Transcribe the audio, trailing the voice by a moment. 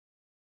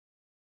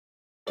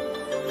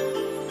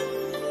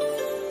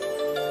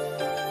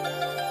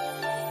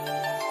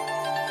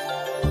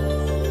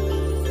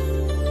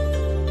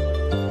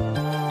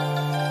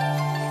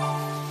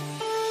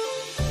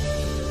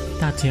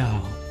大家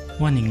好，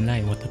欢迎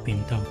来我的频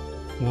道。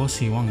我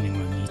希望你们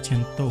一切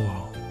都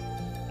好。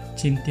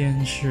今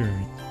天是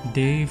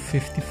Day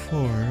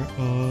 54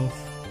 of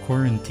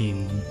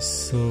quarantine,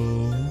 so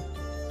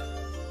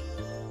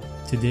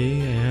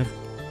today I have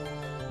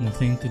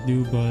nothing to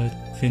do but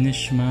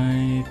finish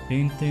my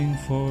painting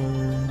for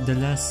the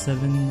last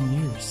 7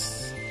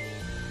 years.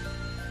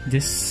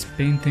 This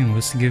painting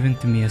was given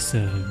to me as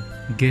a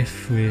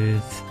gift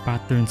with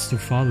patterns to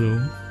follow,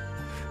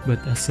 but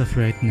as of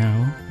right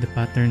now, the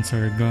patterns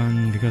are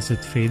gone because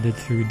it faded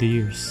through the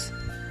years.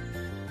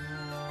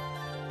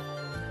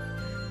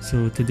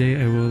 So today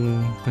I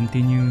will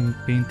continue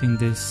painting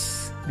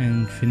this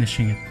and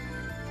finishing it.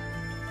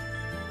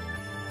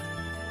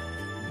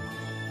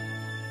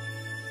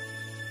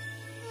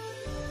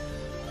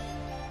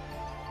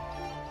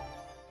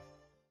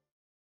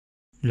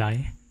 Lai,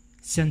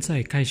 现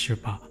在开始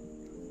吧。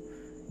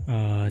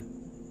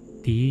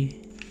第一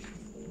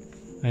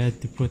I had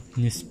to put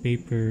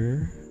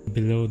newspaper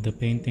below the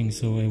painting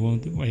so I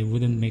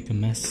wouldn't make a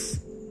mess.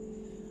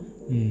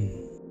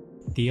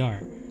 DR.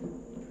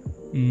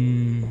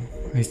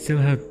 I still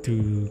have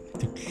to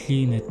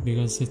clean it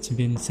because it's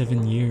been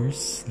 7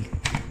 years.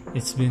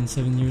 It's been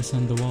 7 years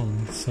on the wall,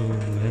 so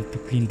I have to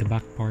clean the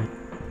back part.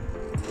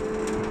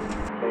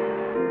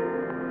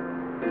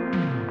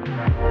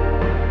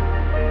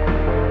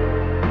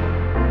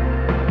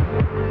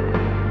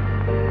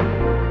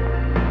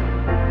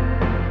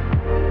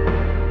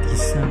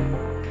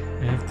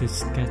 To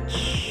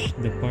sketch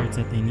the parts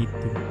that I need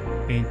to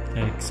paint,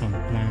 like some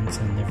plants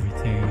and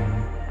everything.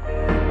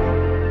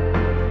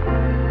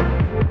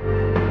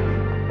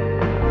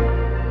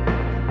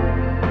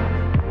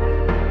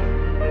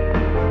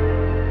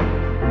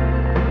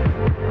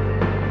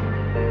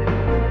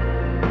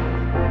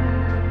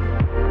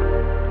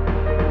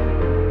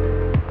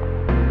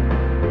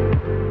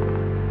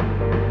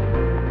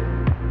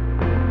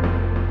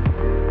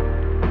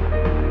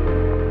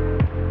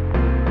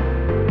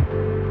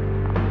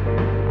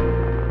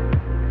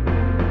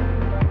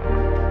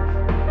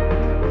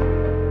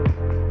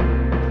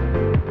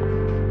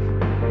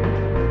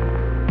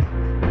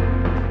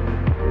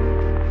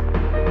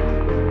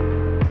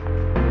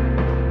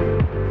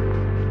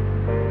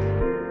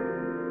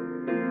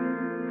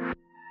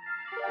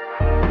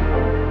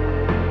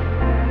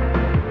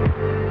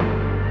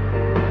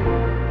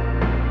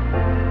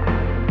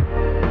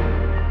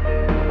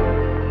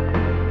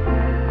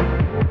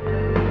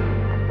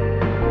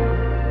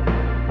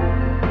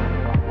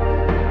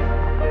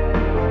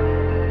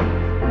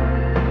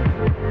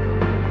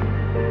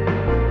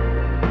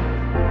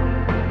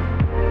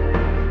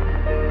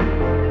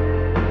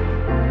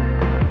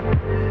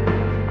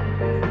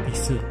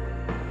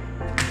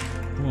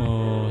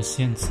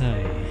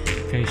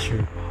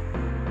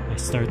 I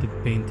started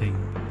painting.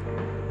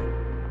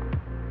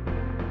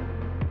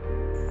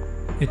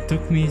 It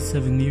took me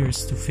 7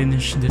 years to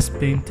finish this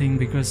painting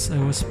because I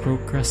was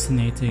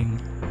procrastinating,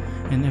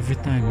 and every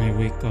time I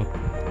wake up,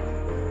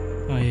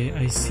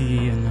 I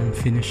see an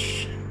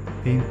unfinished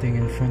painting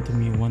in front of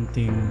me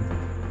wanting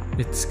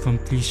its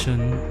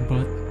completion,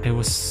 but I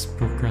was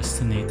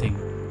procrastinating,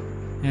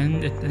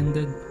 and it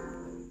ended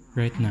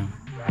right now.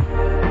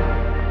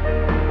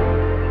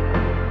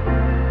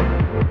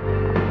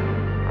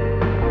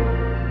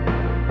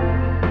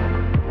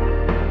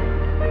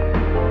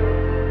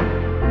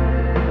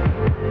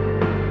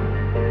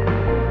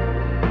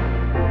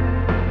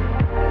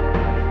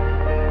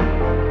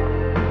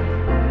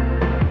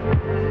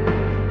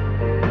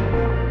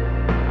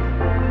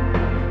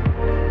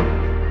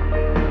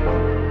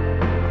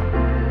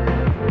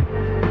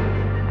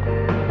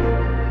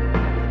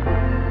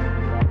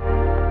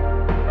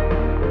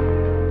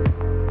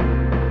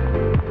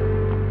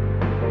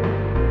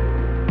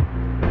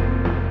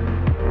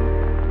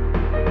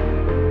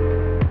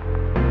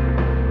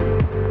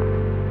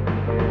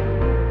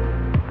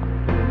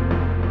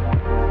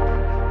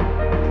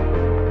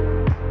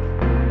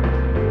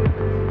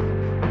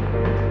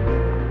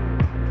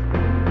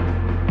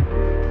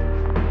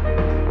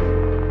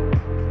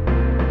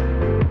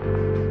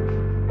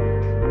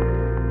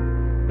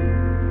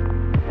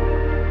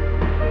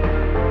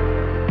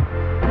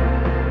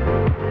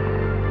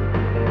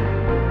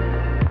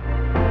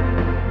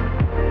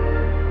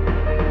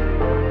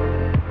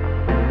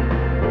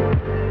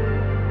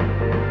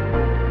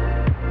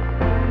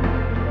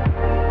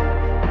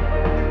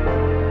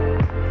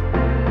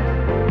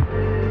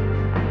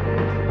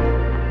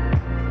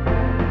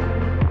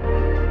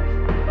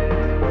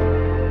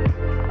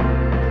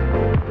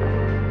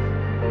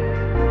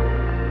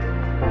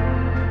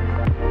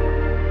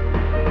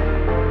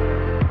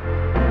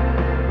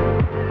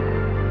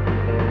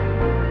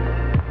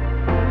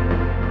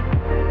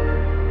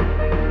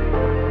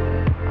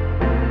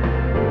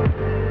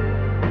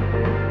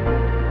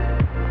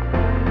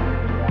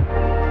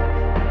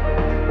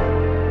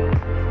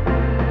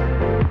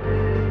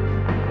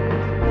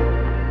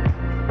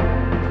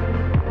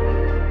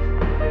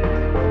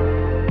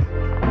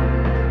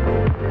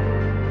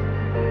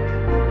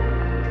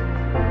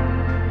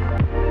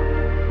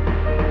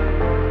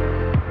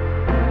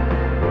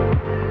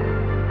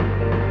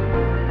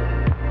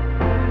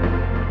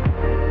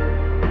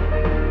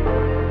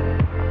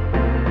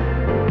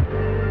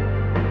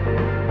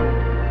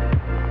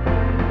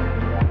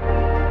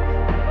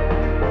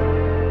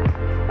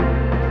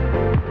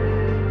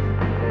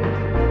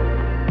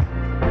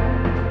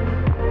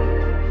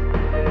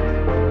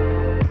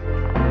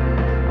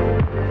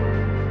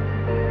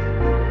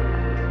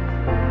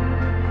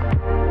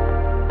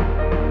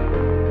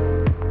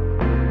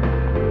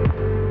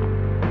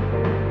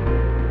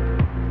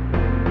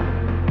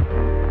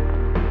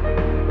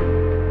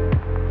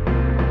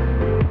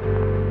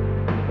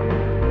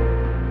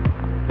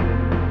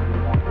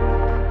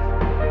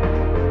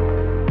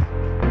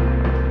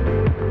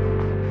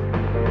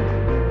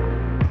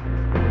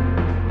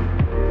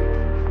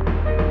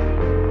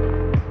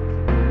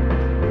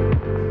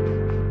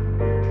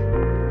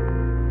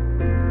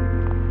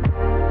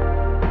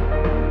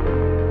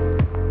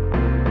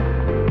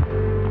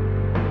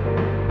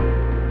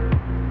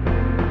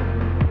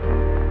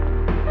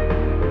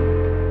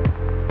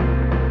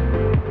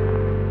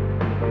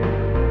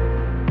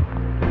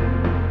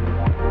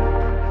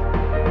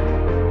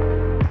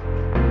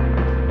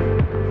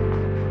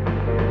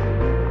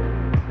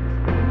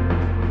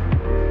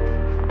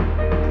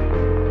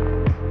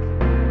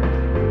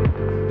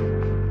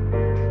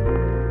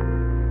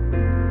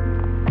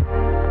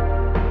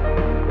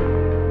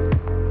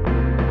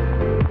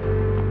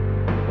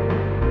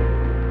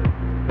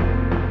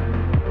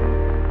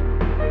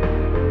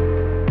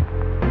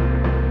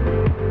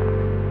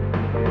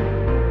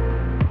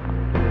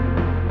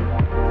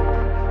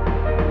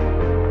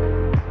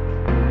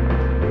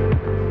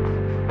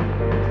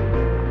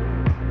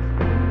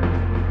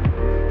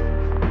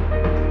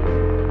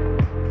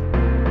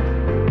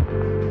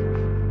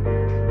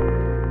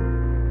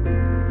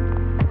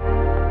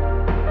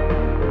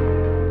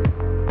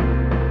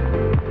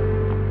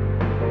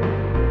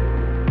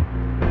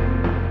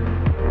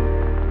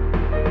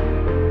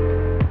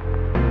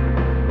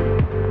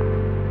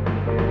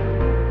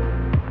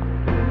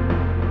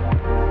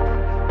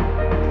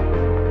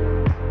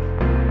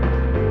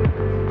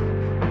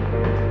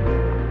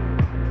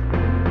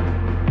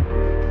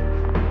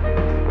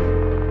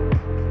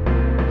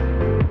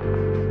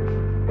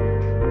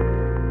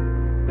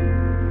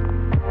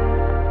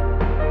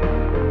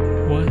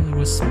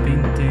 was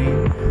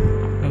painting,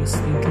 I was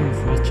thinking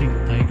of watching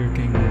Tiger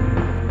King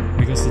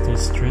because it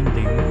was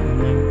trending,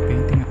 and I'm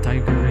painting a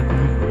tiger right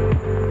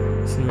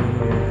now. So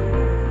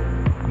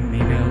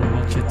maybe I'll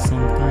watch it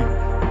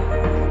sometime.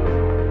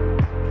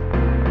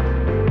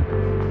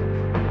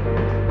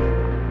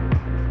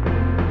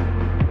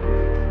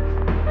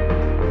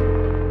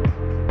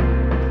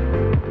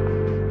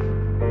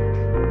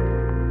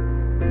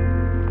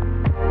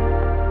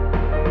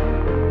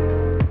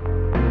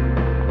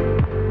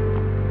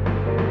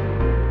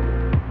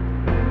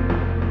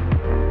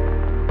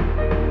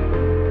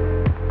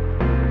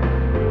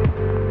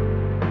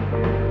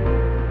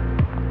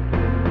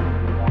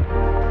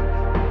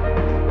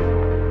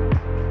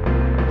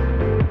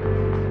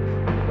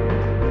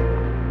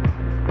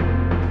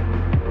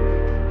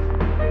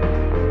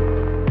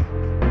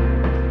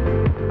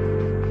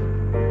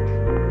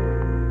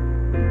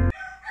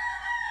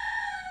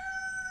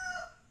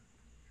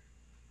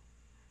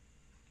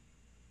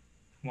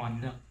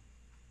 One up.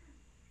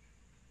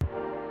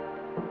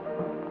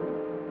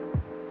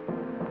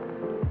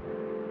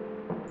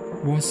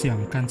 我想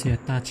感谢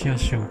大家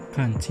收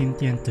看今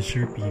天的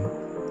视频。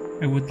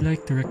I would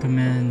like to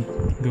recommend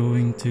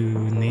going to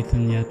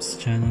Nathan Yaps'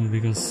 channel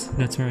because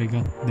that's where I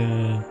got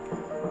the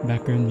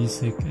background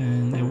music,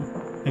 and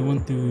I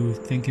want to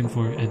thank him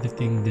for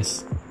editing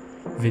this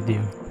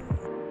video.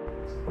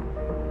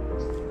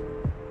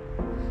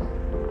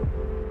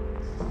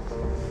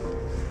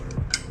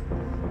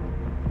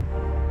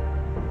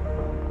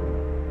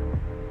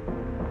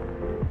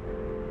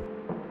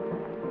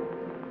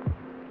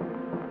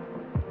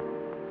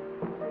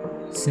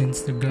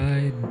 Since the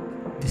guy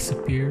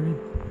disappeared,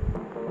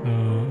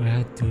 I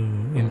had to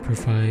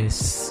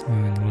improvise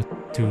on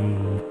what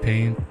to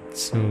paint,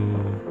 so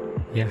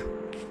yeah.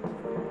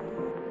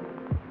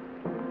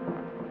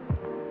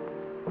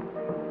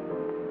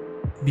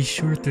 Be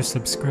sure to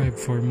subscribe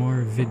for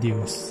more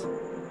videos.